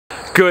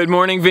Good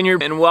morning,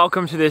 Vineyard, and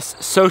welcome to this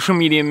social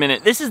media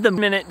minute. This is the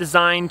minute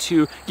designed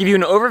to give you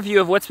an overview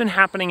of what's been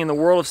happening in the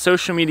world of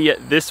social media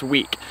this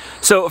week.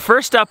 So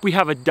first up, we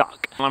have a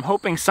duck. I'm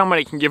hoping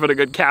somebody can give it a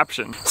good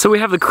caption. So we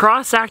have the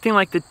cross acting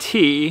like the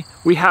T.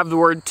 We have the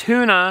word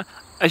tuna,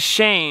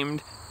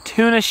 ashamed.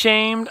 Tuna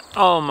shamed?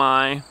 Oh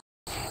my.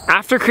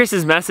 After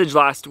Chris's message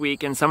last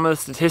week and some of the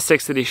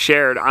statistics that he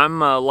shared, I'm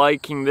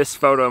liking this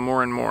photo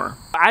more and more.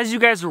 As you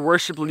guys are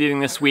worship leading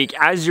this week,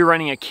 as you're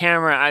running a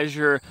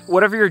camera,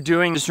 whatever you're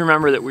doing, just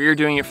remember that we are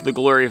doing it for the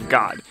glory of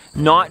God,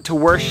 not to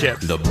worship.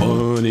 The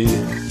bunny,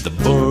 the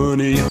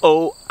bunny.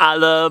 Oh, I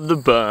love the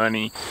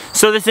bunny.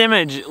 So this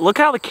image, look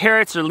how the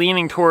carrots are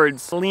leaning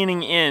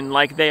in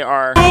like they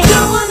are. I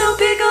don't want no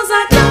pickles,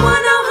 I don't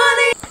want no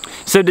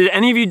honey. So did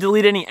any of you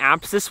delete any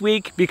apps this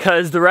week?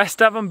 Because the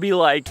rest of them be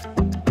like,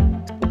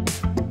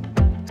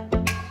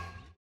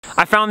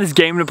 I found this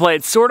game to play.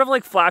 It's sort of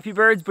like Flappy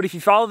Birds, but if you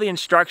follow the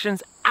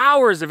instructions,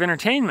 hours of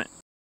entertainment.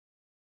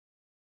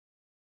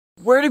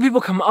 Where do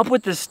people come up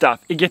with this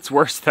stuff? It gets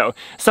worse though.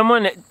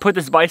 Someone put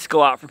this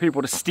bicycle out for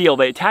people to steal.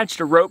 They attached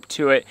a rope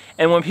to it,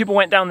 and when people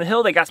went down the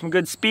hill, they got some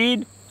good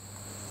speed.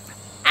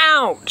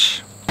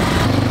 Ouch!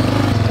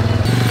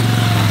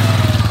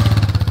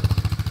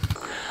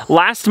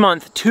 Last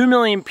month, 2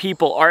 million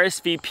people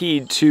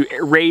RSVP'd to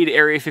raid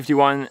Area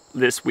 51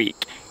 this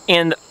week,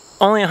 and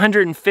only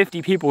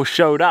 150 people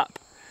showed up.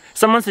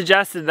 Someone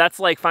suggested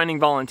that's like finding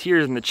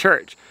volunteers in the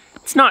church.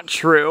 It's not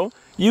true.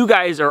 You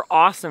guys are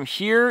awesome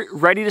here,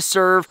 ready to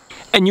serve,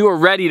 and you are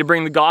ready to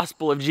bring the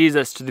gospel of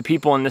Jesus to the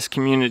people in this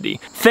community.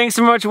 Thanks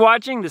so much for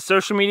watching the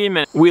Social Media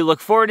Minute. We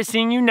look forward to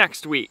seeing you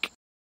next week.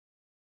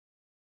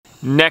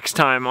 Next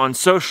time on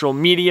Social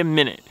Media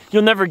Minute,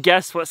 you'll never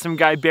guess what some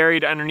guy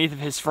buried underneath of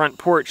his front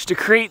porch to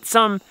create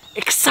some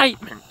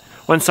excitement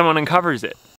when someone uncovers it.